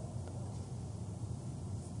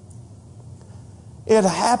 It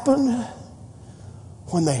happened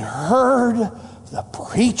when they heard the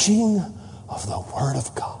preaching of the Word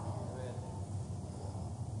of God.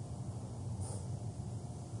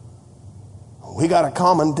 We got a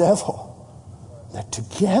common devil that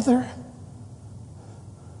together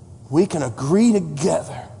we can agree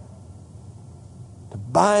together to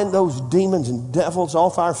bind those demons and devils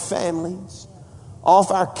off our families, off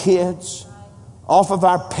our kids, off of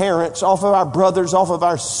our parents, off of our brothers, off of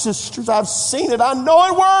our sisters. I've seen it. I know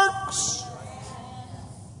it works.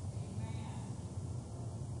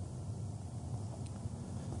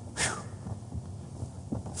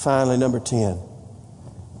 Whew. Finally, number 10.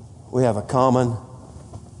 We have a common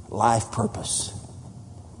life purpose.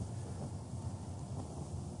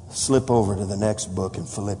 Slip over to the next book in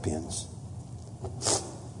Philippians.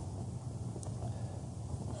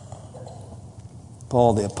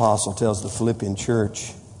 Paul the Apostle tells the Philippian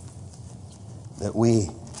church that we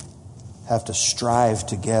have to strive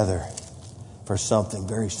together for something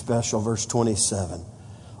very special. Verse 27.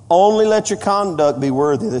 Only let your conduct be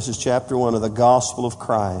worthy, this is chapter 1, of the gospel of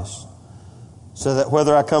Christ, so that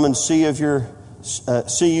whether I come and see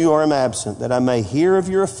you or am absent, that I may hear of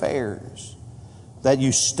your affairs, that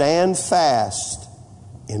you stand fast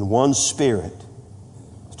in one spirit.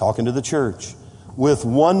 He's talking to the church. With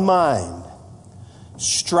one mind,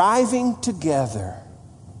 striving together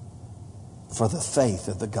for the faith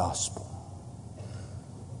of the gospel.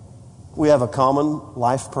 We have a common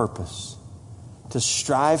life purpose to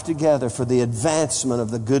strive together for the advancement of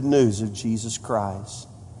the good news of Jesus Christ.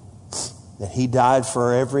 That He died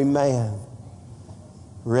for every man.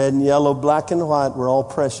 Red and yellow, black and white, we're all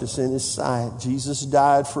precious in His sight. Jesus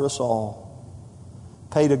died for us all.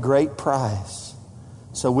 Paid a great price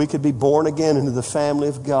so we could be born again into the family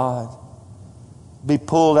of God. Be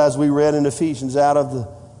pulled, as we read in Ephesians, out of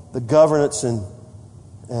the governance and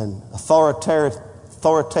authoritative,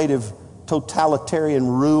 totalitarian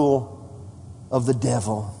rule of the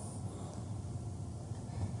devil.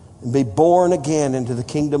 And be born again into the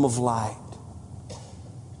kingdom of light.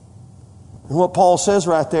 And what Paul says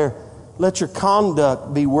right there, let your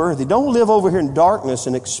conduct be worthy. Don't live over here in darkness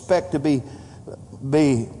and expect to be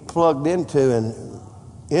plugged into and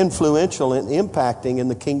influential and impacting in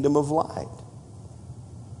the kingdom of light.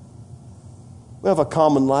 We have a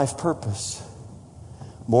common life purpose.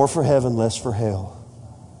 More for heaven, less for hell.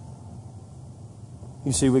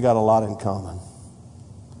 You see, we got a lot in common.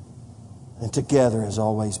 And together is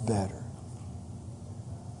always better.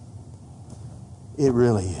 It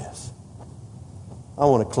really is. I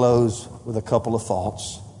want to close with a couple of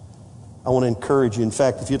thoughts. I want to encourage you. In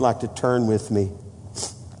fact, if you'd like to turn with me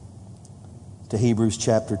to Hebrews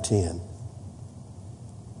chapter 10.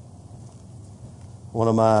 One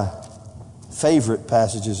of my favorite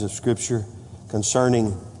passages of Scripture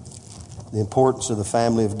concerning the importance of the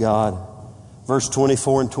family of God. Verse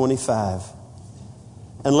 24 and 25.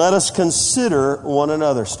 And let us consider one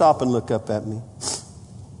another. Stop and look up at me.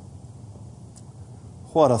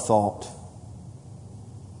 What a thought.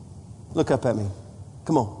 Look up at me.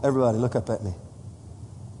 Come on, everybody, look up at me.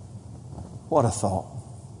 What a thought.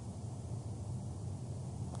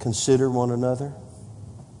 Consider one another.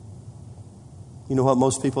 You know what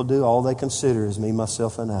most people do? All they consider is me,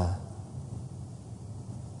 myself, and I.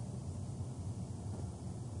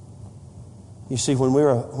 You see,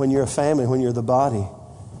 when you're a family, when you're the body,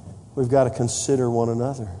 we've got to consider one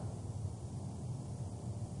another.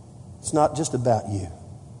 It's not just about you.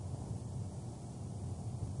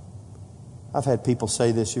 I've had people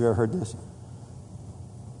say this. You've ever heard this?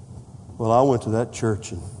 Well, I went to that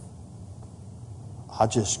church and I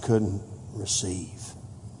just couldn't receive.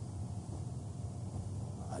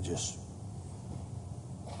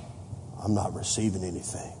 I'm not receiving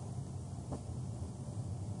anything.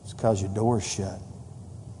 It's because your door's shut.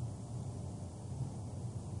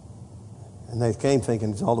 And they came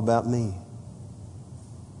thinking it's all about me.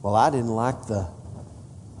 Well, I didn't like the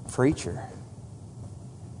preacher.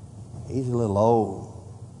 He's a little old.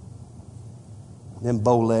 Them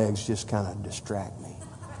bow legs just kind of distract me.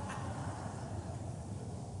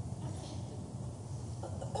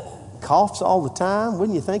 Coughs all the time.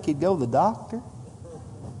 Wouldn't you think he'd go to the doctor?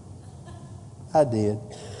 I did.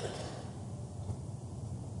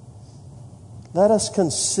 Let us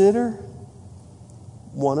consider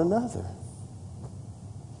one another.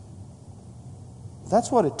 That's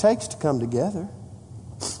what it takes to come together.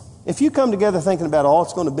 If you come together thinking about all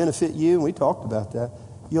it's going to benefit you, and we talked about that,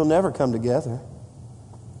 you'll never come together.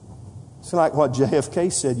 It's like what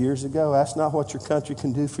JFK said years ago. Ask not what your country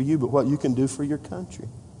can do for you, but what you can do for your country.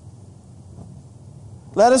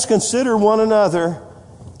 Let us consider one another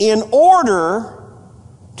in order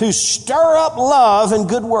to stir up love and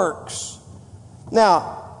good works.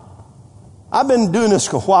 Now, I've been doing this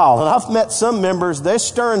for a while, and I've met some members, they're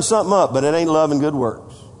stirring something up, but it ain't love and good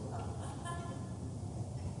works.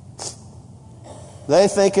 They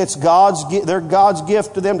think it's they're God's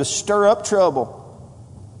gift to them to stir up trouble.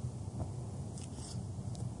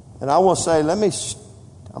 And I want to say, I'm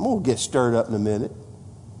going to get stirred up in a minute.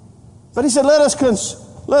 But he said, let us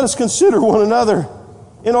consider one another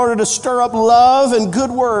in order to stir up love and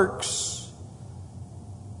good works,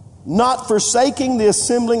 not forsaking the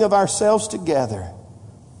assembling of ourselves together,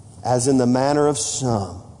 as in the manner of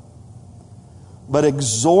some, but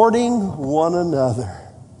exhorting one another.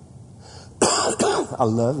 I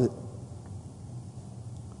love it.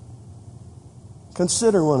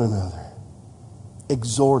 Consider one another,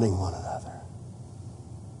 exhorting one another.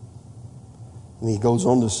 And he goes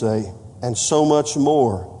on to say, and so much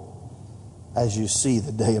more as you see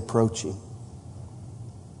the day approaching.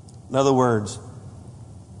 In other words,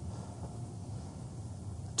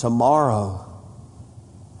 tomorrow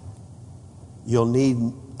you'll need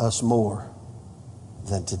us more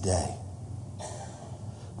than today.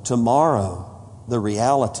 Tomorrow, the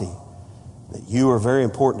reality that you are very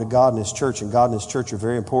important to God and His church, and God and His church are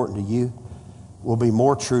very important to you, will be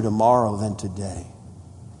more true tomorrow than today.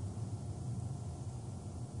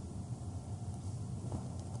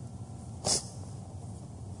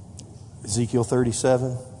 Ezekiel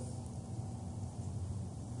 37,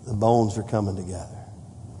 the bones are coming together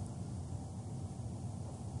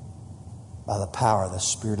by the power of the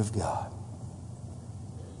Spirit of God.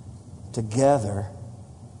 Together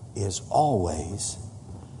is always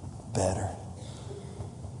better.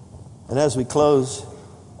 And as we close,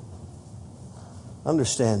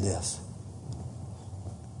 understand this.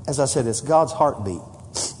 As I said, it's God's heartbeat.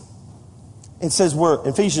 It says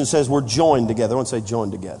Ephesians says we're joined together. I want to say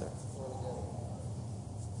joined together.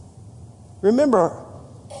 Remember,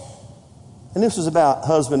 and this was about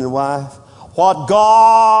husband and wife, what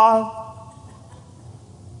God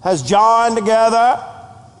has joined together,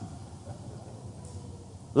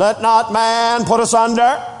 let not man put us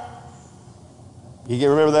under. You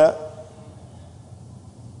remember that?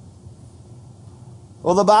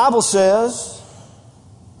 Well, the Bible says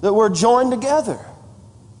that we're joined together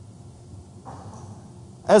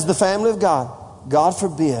as the family of God. God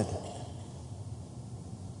forbid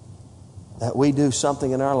that we do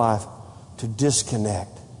something in our life to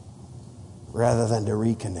disconnect rather than to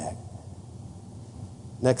reconnect.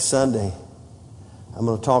 Next Sunday, I'm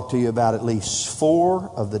going to talk to you about at least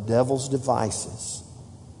 4 of the devil's devices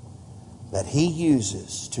that he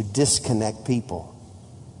uses to disconnect people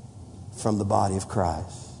from the body of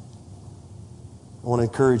Christ. I want to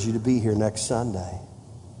encourage you to be here next Sunday.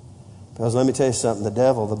 Because let me tell you something, the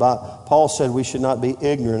devil, Paul said we should not be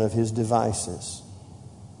ignorant of his devices.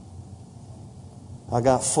 I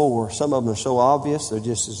got 4. Some of them are so obvious, they're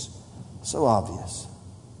just so obvious.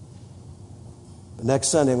 But next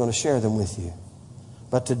Sunday I'm going to share them with you.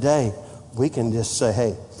 But today we can just say,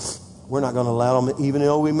 hey, we're not going to allow them, even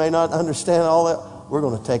though we may not understand all that, we're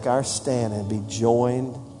going to take our stand and be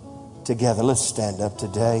joined together. Let's stand up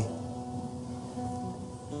today.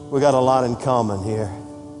 We got a lot in common here.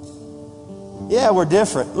 Yeah, we're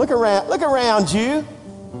different. Look around you.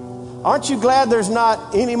 Aren't you glad there's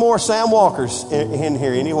not any more Sam Walkers in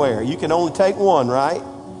here anywhere? You can only take one, right?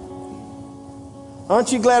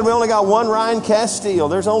 Aren't you glad we only got one Ryan Castile?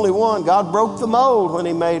 There's only one. God broke the mold when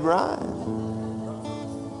he made Ryan.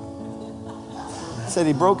 He said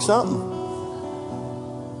he broke something.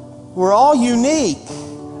 We're all unique.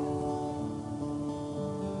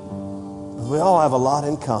 We all have a lot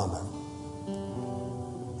in common.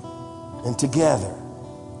 And together,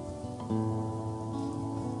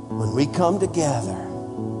 when we come together,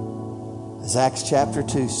 as Acts chapter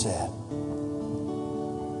 2 said,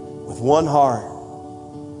 with one heart,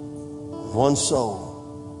 with one soul,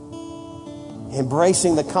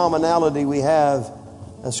 embracing the commonality we have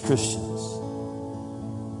as Christians,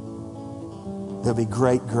 there'll be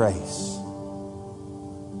great grace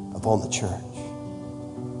upon the church.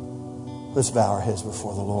 Let's bow our heads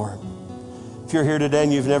before the Lord. If you're here today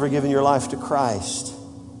and you've never given your life to Christ,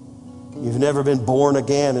 you've never been born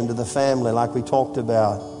again into the family like we talked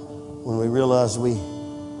about when we realized we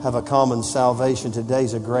have a common salvation,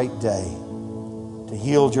 today's a great day to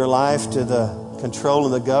yield your life to the control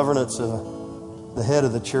and the governance of the head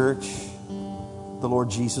of the church, the Lord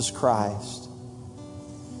Jesus Christ.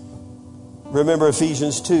 Remember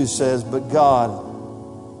Ephesians 2 says, but God,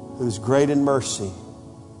 who is great in mercy,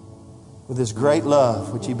 with His great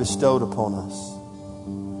love which He bestowed upon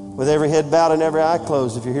us. With every head bowed and every eye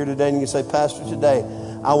closed, if you're here today and you say, Pastor, today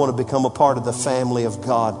I want to become a part of the family of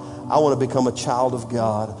God. I want to become a child of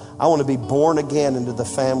God. I want to be born again into the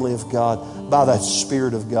family of God by that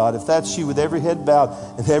Spirit of God. If that's you, with every head bowed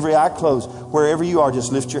and every eye closed, wherever you are,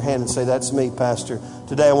 just lift your hand and say, that's me, Pastor.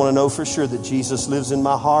 Today I want to know for sure that Jesus lives in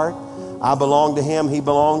my heart. I belong to Him. He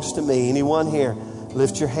belongs to me. Anyone here,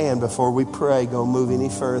 lift your hand before we pray. Go move any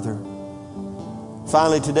further.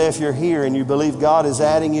 Finally, today, if you're here and you believe God is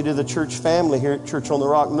adding you to the church family here at Church on the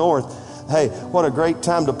Rock North, hey, what a great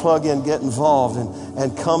time to plug in, get involved,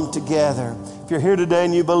 and come together. If you're here today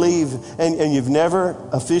and you believe and you've never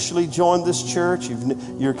officially joined this church,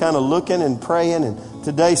 you're kind of looking and praying, and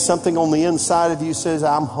today something on the inside of you says,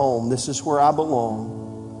 I'm home. This is where I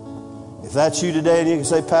belong. If that's you today and you can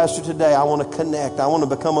say, Pastor, today I want to connect. I want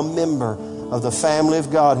to become a member of the family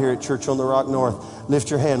of God here at Church on the Rock North. Lift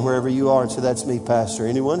your hand wherever you are and say, that's me, Pastor.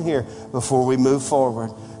 Anyone here before we move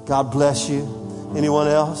forward? God bless you. Anyone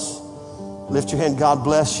else? Lift your hand. God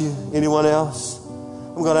bless you. Anyone else?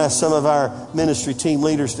 I'm going to ask some of our ministry team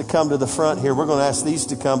leaders to come to the front here. We're going to ask these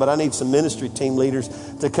to come, but I need some ministry team leaders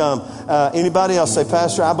to come. Anybody else say,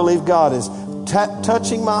 Pastor, I believe God is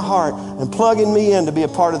touching my heart and plugging me in to be a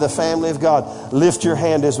part of the family of God. Lift your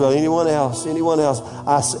hand as well. Anyone else? Anyone else?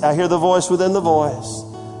 I hear the voice within the voice.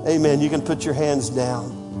 Amen. You can put your hands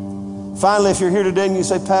down. Finally, if you're here today and you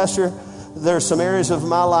say, Pastor, there are some areas of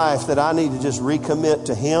my life that I need to just recommit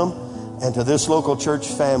to Him and to this local church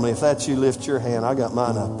family. If that's you, lift your hand. I got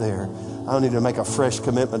mine up there. I need to make a fresh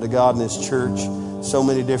commitment to God and His church so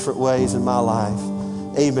many different ways in my life.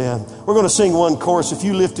 Amen. We're going to sing one chorus. If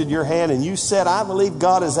you lifted your hand and you said, I believe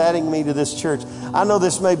God is adding me to this church. I know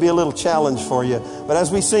this may be a little challenge for you, but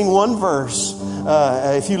as we sing one verse,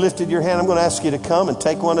 if you lifted your hand, I'm going to ask you to come and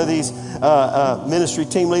take one of these ministry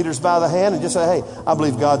team leaders by the hand and just say, hey, I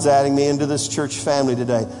believe God's adding me into this church family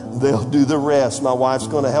today. They'll do the rest. My wife's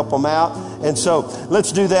going to help them out. And so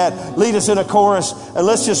let's do that. Lead us in a chorus and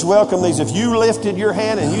let's just welcome these. If you lifted your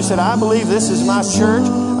hand and you said, I believe this is my church,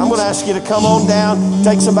 I'm going to ask you to come on down.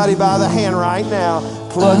 Take somebody by the hand right now.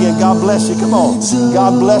 Plug in. God bless you. Come on.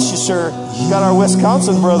 God bless you, sir. You got our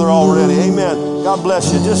Wisconsin brother already. Amen. God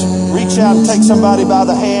bless you. Just reach out and take somebody by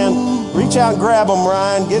the hand. Reach out and grab them,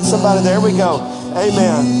 Ryan. Get somebody. There we go.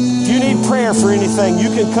 Amen. If you need prayer for anything, you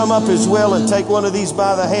can come up as well and take one of these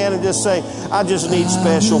by the hand and just say, I just need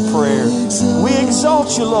special prayer. We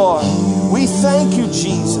exalt you, Lord. We thank you,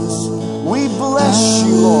 Jesus. We bless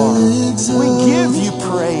you, Lord. We give you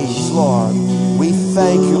praise, Lord. We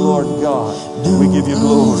thank you, Lord God. We give you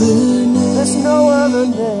glory. There's no other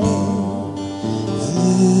name.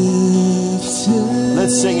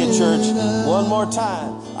 Let's sing it, church, one more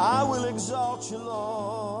time. I will exalt you, Lord.